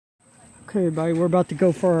Okay, everybody, we're about to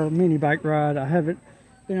go for our mini bike ride. I haven't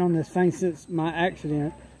been on this thing since my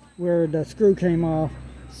accident where the screw came off,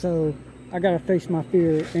 so I gotta face my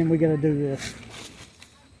fear and we gotta do this.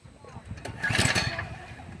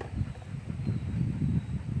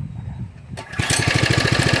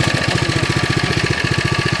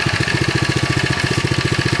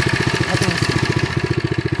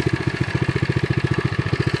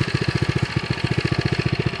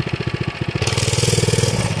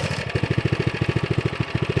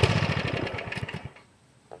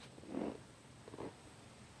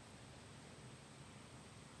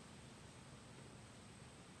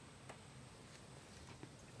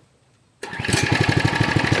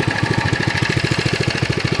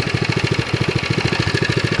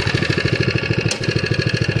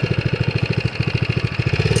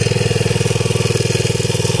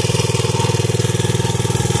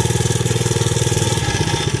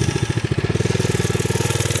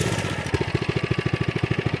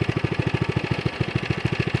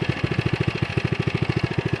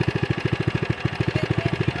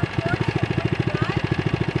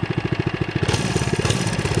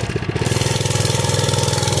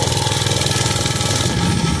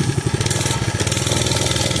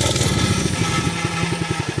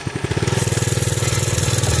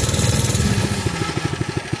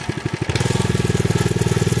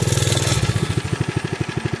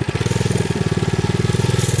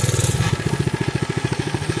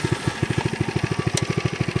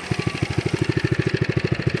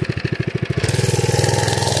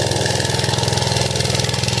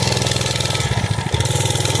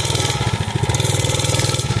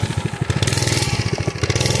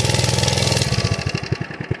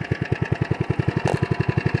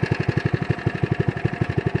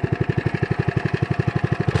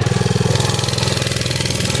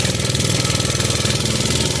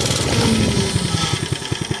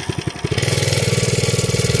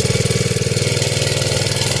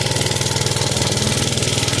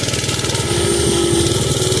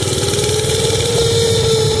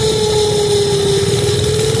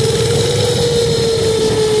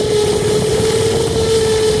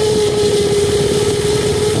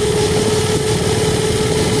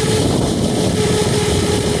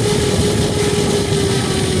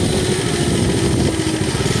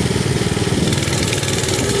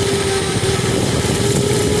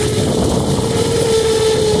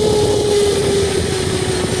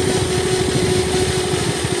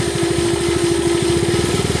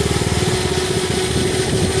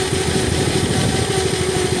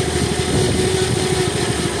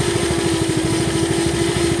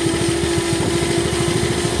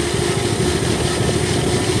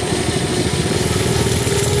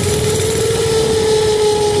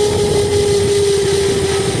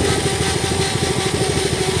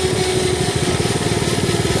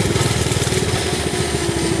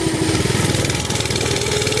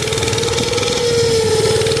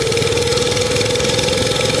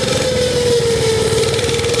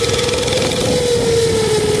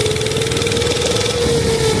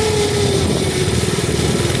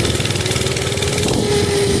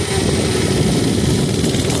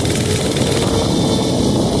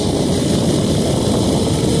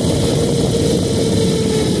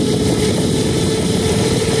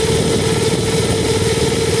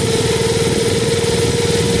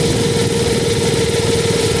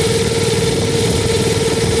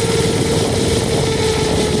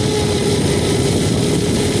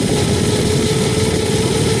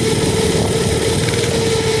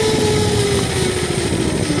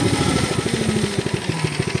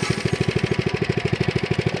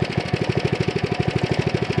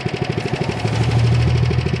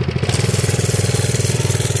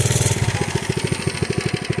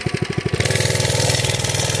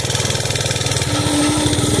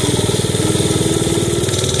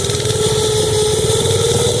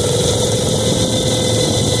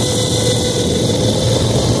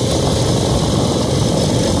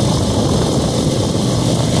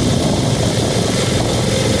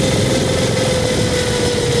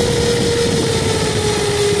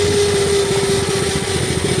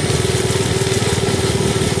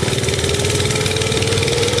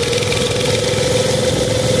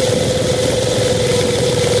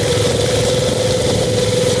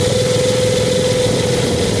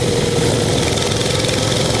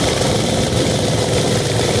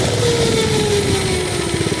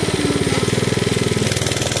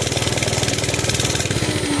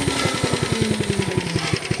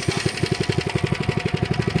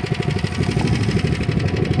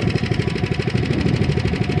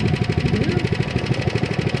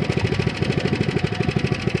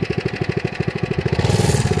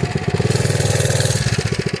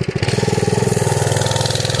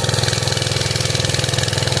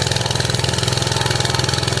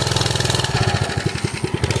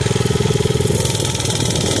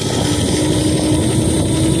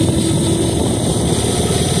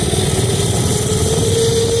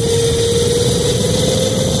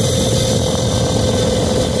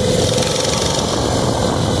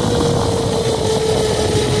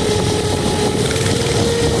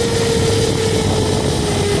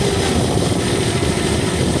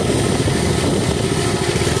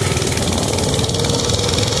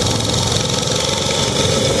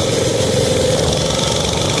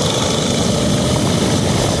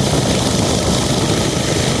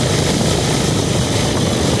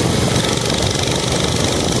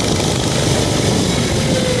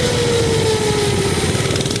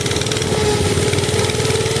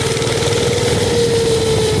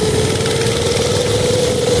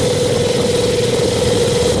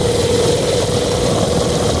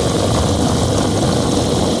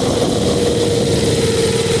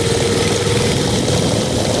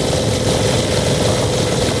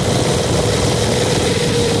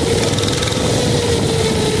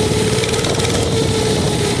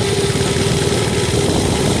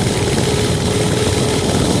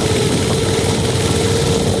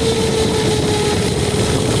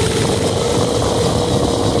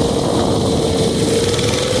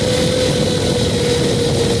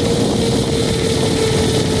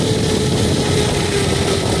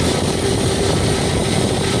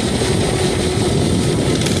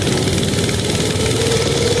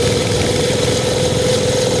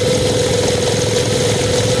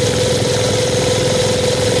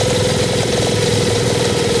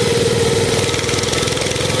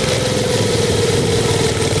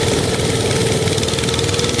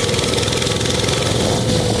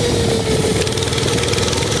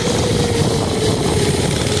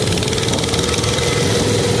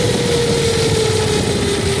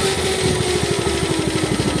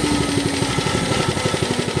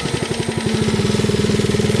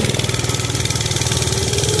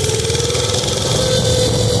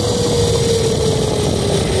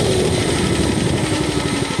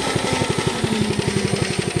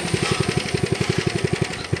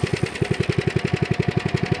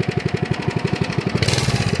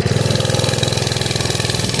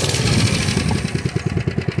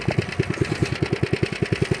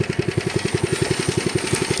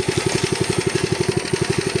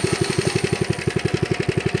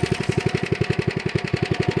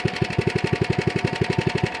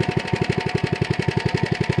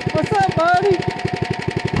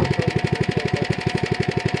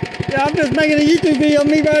 I'm just making a YouTube video of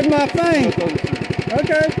me riding my thing.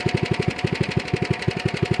 Okay.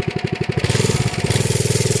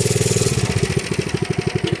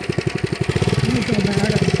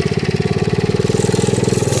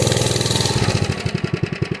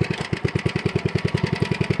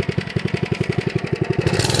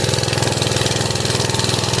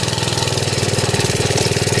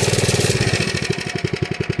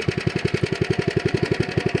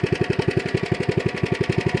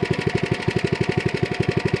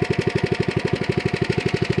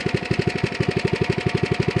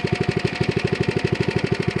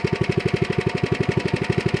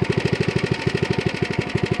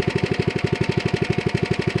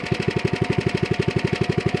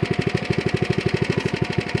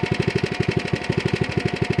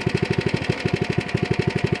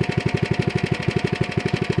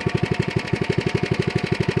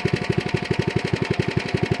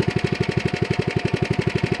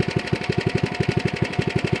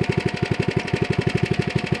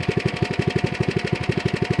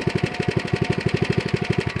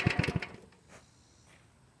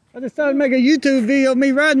 I just thought I'd make a YouTube video of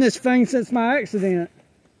me riding this thing since my accident.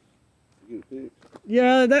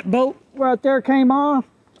 Yeah, that bolt right there came off,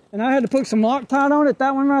 and I had to put some Loctite on it.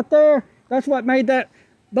 That one right there, that's what made that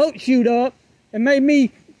boat shoot up and made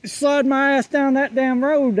me slide my ass down that damn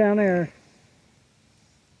road down there.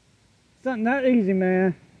 Something that easy,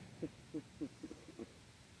 man.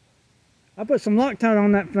 I put some Loctite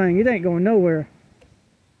on that thing. It ain't going nowhere.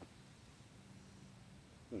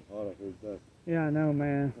 Yeah, I know,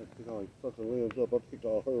 man. I picked all the fucking limbs up. I picked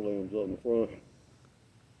all her limbs up in the front.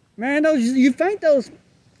 Man, you think those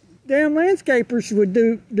damn landscapers would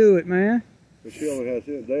do it, man? But she only has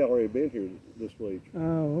it. They already been here this week.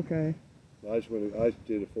 Oh, okay. I just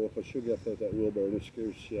did it for her because she'll get that wheelbarrow and it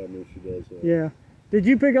scares the shit out of me if she does that. Yeah. Did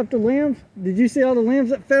you pick up the limbs? Did you see all the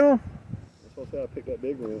limbs that fell? That's what I said. I picked that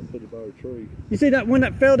big one and put it by a tree. You see that one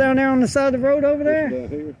that fell down there on the side of the road over there? Down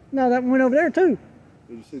here? No, that one went over there too.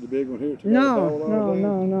 Did you see the big one here?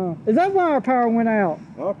 No. Is that why our power went out?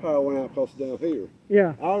 Our power went out because down here.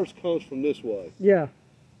 Yeah. Ours comes from this way. Yeah.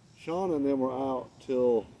 Shauna and them were out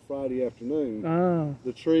till Friday afternoon. Oh.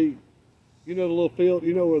 The tree, you know the little field,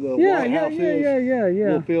 you know where the White House is? Yeah.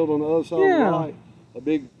 Little field on the other side of the right. A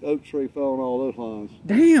big oak tree fell on all those lines.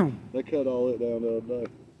 Damn. They cut all it down the other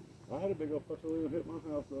day. I had a big old fucking limb hit my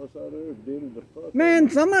house the other side there and did the fuck. Man,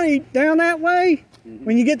 somebody down that way,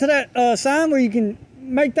 when you get to that sign where you can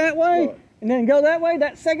make that way, and then go that way,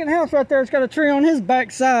 that second house right there, it's got a tree on his back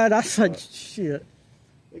side. I said, shit.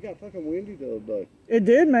 It got fucking windy the other day. It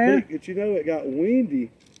did, man. But you know, it got windy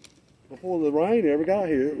before the rain ever got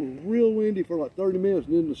here. It was real windy for like 30 minutes,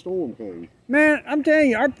 and then the storm came. Man, I'm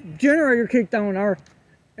telling you, our generator kicked on. I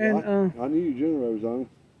knew your generator was on.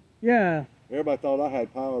 Yeah. Everybody thought I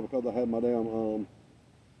had power because I had my damn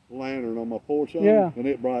lantern on my porch on, and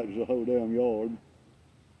it brightens the whole damn yard.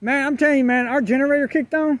 Man, I'm telling you, man, our generator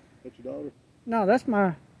kicked on. That's your daughter? No, that's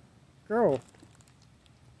my girl.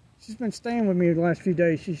 She's been staying with me the last few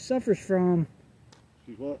days. She suffers from...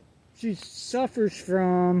 She's what? She suffers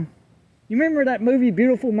from... You remember that movie,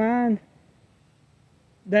 Beautiful Mind?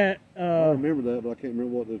 That... I remember that, but I can't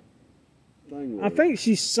remember what the thing was. I think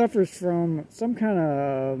she suffers from some kind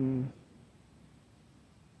of...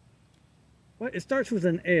 what? It starts with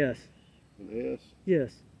an S. An S?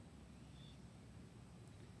 Yes.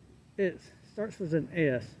 It starts with an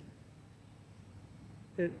S.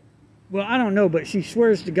 Well, I don't know, but she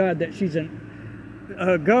swears to God that she's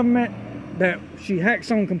a government, that she hacks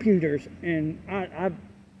on computers, and I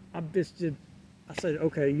said,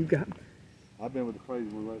 okay, you got. I've been with the crazy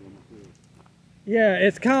one lately myself. Yeah,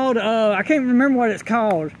 it's called. I can't remember what it's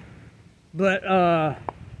called, but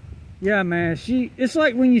yeah, man, it's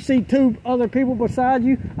like when you see two other people beside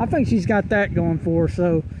you. I think she's got that going for her.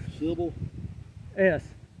 So. Sybil. S.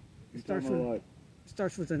 It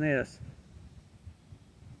starts with an S.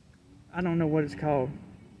 I don't know what it's called,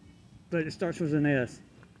 but it starts with an S.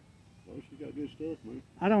 Well, she got good stuff, man.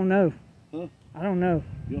 I don't know. Huh? I don't know.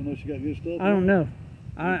 You don't know she got good stuff? I don't know.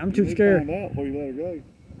 I'm too scared. Find out before you let her go.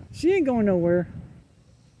 She ain't going nowhere.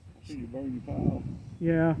 I see you burn your pile.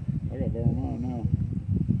 Yeah. I got to burn mine now.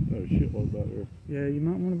 There's a shitload back there. Yeah, you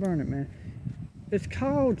might want to burn it, man. It's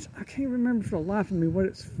called, I can't remember for the life of me what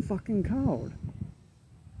it's fucking called.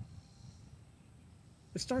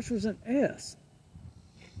 It starts with an S.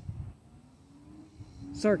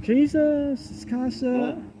 Sarkisa,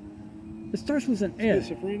 Skasa. It starts with an S.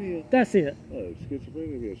 Schizophrenia. That's it. Oh,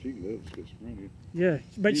 schizophrenia. Yeah, she can live with schizophrenia. Yeah,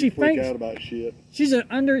 but she freak thinks out about shit. She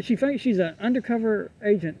thinks she's an undercover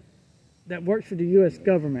agent that works for the U.S.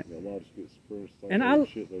 government. Yeah, a lot of schizophrenics think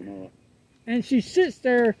shit they're not. And she sits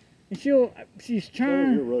there And she's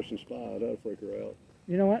trying. You're a Russian spy. That'll freak her out.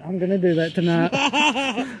 You know what? I'm gonna do that tonight.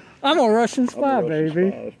 I'm a Russian spy, baby.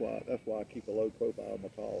 Spy. That's why I keep a low profile of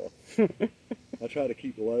mccalla. I try to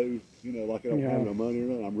keep low, you know, like I don't have no money or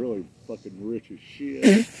nothing. I'm really fucking rich as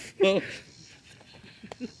shit.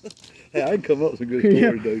 Hey, I can come up with some good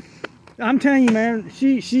stories, dude. I'm telling you, man,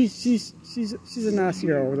 she's a nice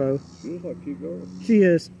girl though. She looks like a cute girl. She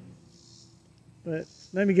is. But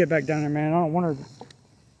let me get back down there, man. I don't want her to,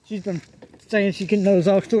 she's been saying she knows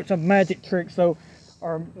all sorts of magic tricks,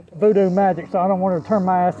 or voodoo magic, so I don't want her to turn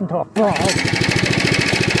my ass into a frog.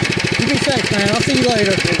 You be safe, man. I'll see you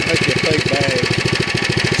later. Take your fake bag.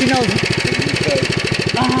 She knows.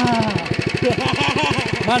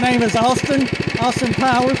 My name is Austin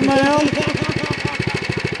Powers, man.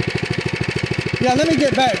 Yeah, let me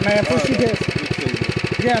get back, man, before she gets.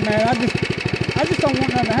 Yeah, man, I just don't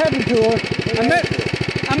want nothing to happen to her.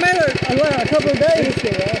 I met her a couple of days.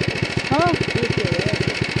 Huh?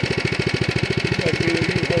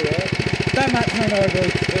 That might turn ugly.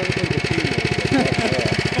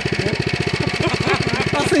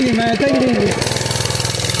 I'll see you, man. Take it easy.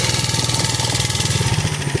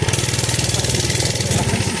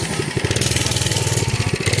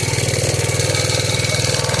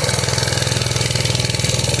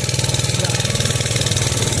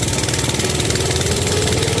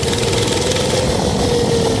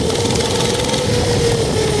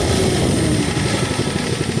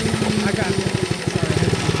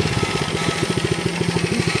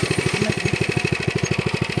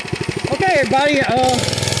 Everybody, I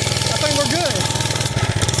think we're good.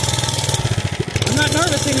 I'm not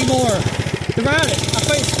nervous anymore to ride it. I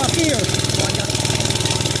face my fears.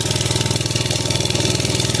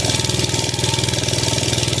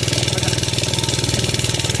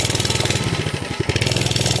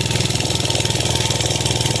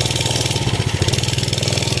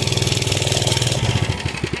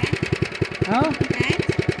 Huh?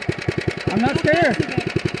 I'm not scared.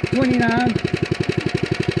 29.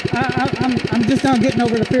 I'm just now getting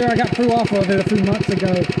over the fear. I got threw off of it a few months ago.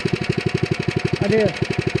 I did.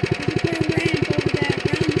 There's a clear ramp over that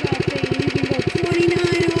roundabout thing. You can go 29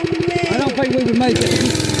 all the way. I don't think we would make it.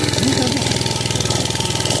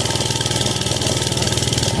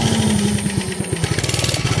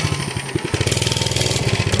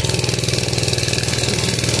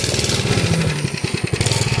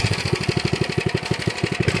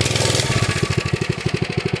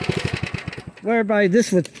 Well, everybody,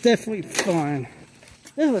 this was definitely fun.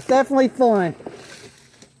 This was definitely fun.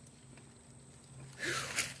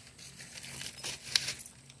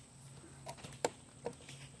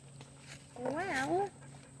 Well.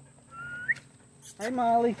 Hey,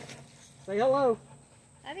 Molly. Say hello.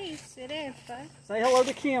 I didn't sit there, fuck. Say hello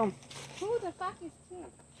to Kim. Who the fuck is Kim?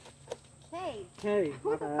 Kay. Kay.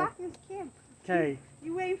 Who the fuck is Kim? Kay.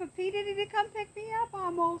 You waiting for P. Diddy to come pick me up?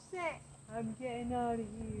 I'm all set. I'm getting out of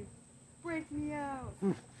here. Break me out.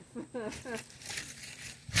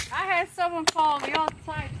 I had someone call me all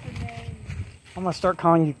types of names. I'm gonna start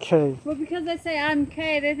calling you Kay. Well, because they say I'm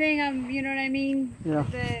Kay, they think I'm, you know what I mean? Yeah.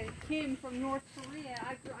 The Kim from North Korea.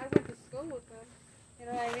 I went to school with them. You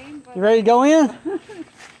know what I mean? But you ready to go in? You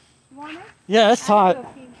want it? Yeah, it's hot.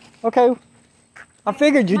 Okay. I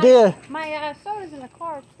figured you did. My soda's in the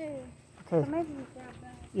car too. Okay. So maybe we grab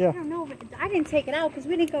that. Yeah. I don't know, but I didn't take it out because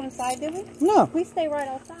we didn't go inside, did we? No. We stay right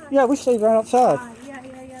outside. Yeah, we stayed right outside. Yeah.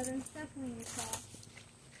 There's definitely in the car.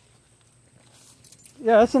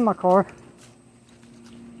 Yeah, it's in my car.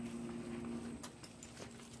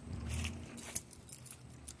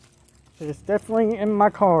 It's definitely in my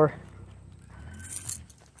car.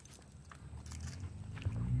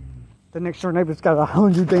 The next door neighbor's got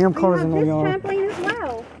 100 damn cars in their yard. Trampoline as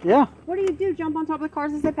well. Yeah. What do you do? Jump on top of the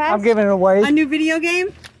cars as they pass? I'm giving it away. A new video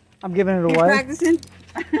game? I'm giving it away. You're practicing?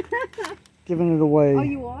 Giving it away. Oh,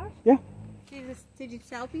 you are? Yeah. Did you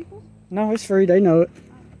tell people? No, it's free. They know it.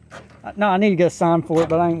 No, I need to get a sign for it,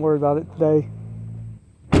 but I ain't worried about it today.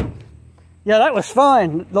 Yeah, that was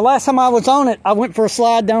fun. The last time I was on it, I went for a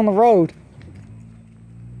slide down the road.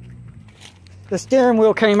 The steering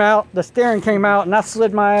wheel came out, the steering came out, and I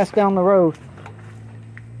slid my ass down the road.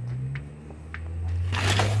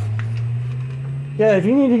 Yeah, if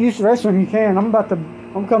you need to use the restroom, you can.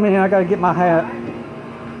 I'm coming in, I gotta get my hat.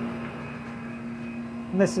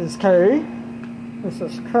 Mrs. K.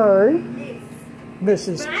 Mrs. K. Yes.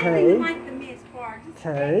 Mrs. But I K. don't even like the miss part.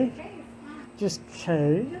 K. Just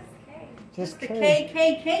K. Just the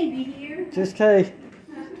KKK be here. Just K.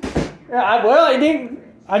 Yeah, well, I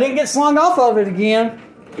didn't get slung off of it again.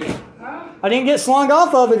 I didn't get slung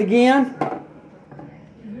off of it again.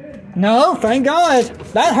 No, thank God.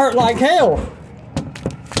 That hurt like hell.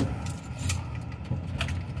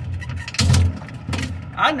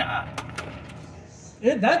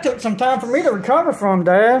 That took some time for me to recover from,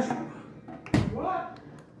 Dad. What?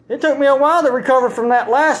 It took me a while to recover from that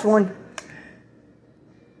last one.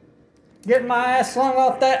 Getting my ass slung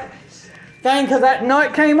off that thing because that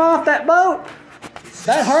nut came off that boat.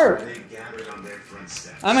 That hurt.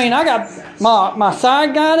 I mean, I got my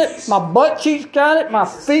side got it, my butt cheeks got it, my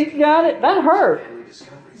feet got it. That hurt.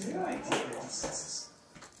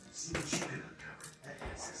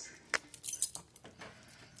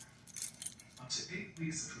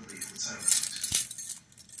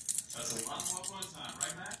 That's a lot more fun time,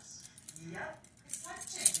 right, Max? Yep, it's like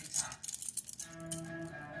changing time.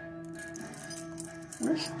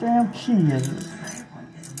 Which damn key is it?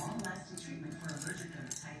 Cytopone is a long-lasting treatment for allergic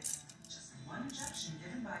dermatitis. Just one injection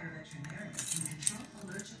given by your veterinarian can control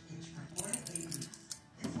allergic itch for 4 to 8 weeks.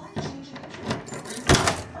 It's like changing a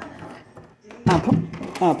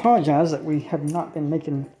treatment. I apologize that we have not been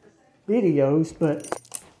making videos, but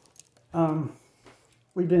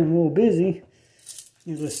we've been a little busy,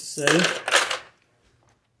 needless to say.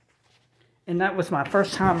 And that was my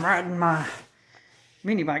first time riding my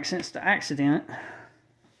mini bike since the accident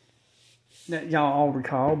that y'all all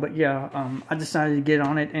recall. But yeah, I decided to get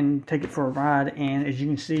on it and take it for a ride, and as you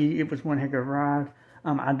can see, it was one heck of a ride.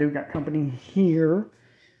 I do got company here,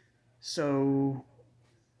 so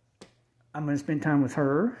I'm going to spend time with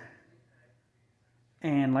her.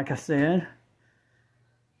 And like I said,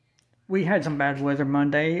 we had some bad weather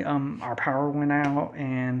Monday. Our power went out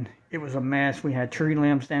and it was a mess. We had tree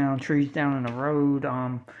limbs down, trees down in the road.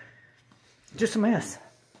 Just a mess.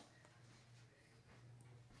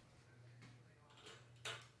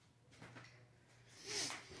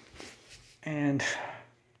 And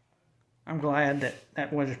I'm glad that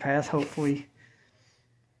that weather's passed. Hopefully,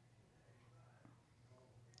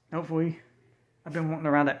 I've been wanting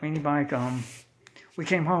to ride that mini bike. We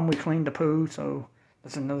came home, we cleaned the poo, so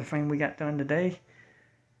that's another thing we got done today.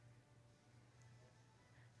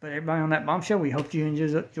 But everybody on that bombshell, we hope you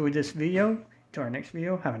enjoyed this video. To our next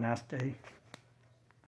video, have a nice day.